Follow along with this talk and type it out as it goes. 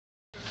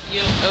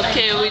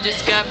Okay, we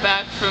just got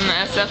back from the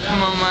SF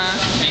MoMA.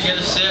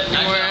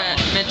 And we're at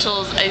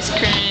Mitchell's Ice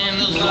Cream.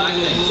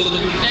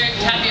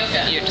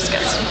 Tapioca. You're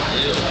disgusting.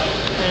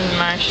 There's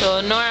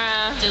Marshall.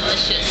 Nora.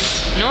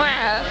 Delicious.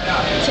 Nora.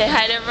 Say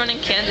hi to everyone in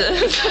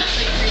Kansas.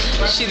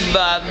 She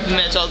loves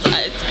Mitchell's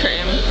Ice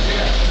Cream.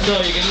 So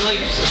are you gonna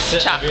like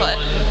sit Chocolate.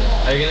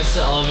 Are you gonna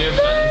sit all of your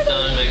friends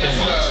down and make them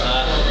watch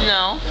that?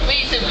 No.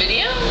 Wait, it's a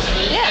video?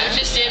 Yeah. I was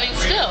just standing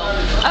still.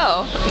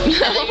 Oh.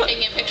 I thought you were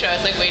taking a picture. I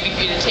was like waiting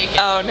for you to take it.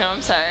 Oh no,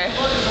 I'm sorry.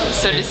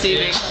 So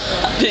deceiving.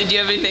 Do you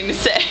have anything to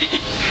say?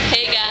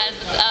 Hey guys,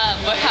 what's up?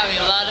 We're having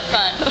a lot of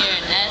fun here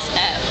in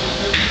SF.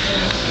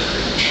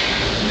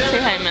 Say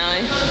hi,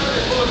 Melly.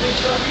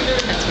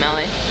 It's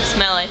Melly.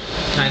 Smelly.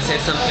 Can I say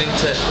something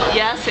to...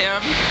 Yeah,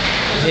 Sam.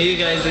 Hey you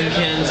guys in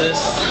Kansas,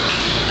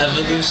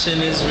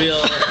 evolution is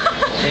real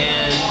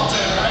and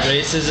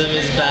racism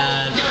is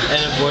bad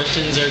and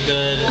abortions are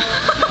good.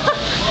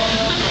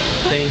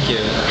 Thank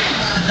you.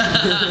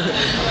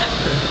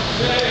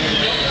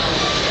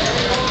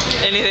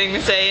 Anything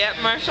to say yet,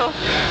 Marshall?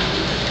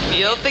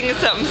 You'll think of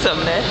something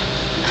someday.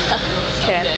 Okay.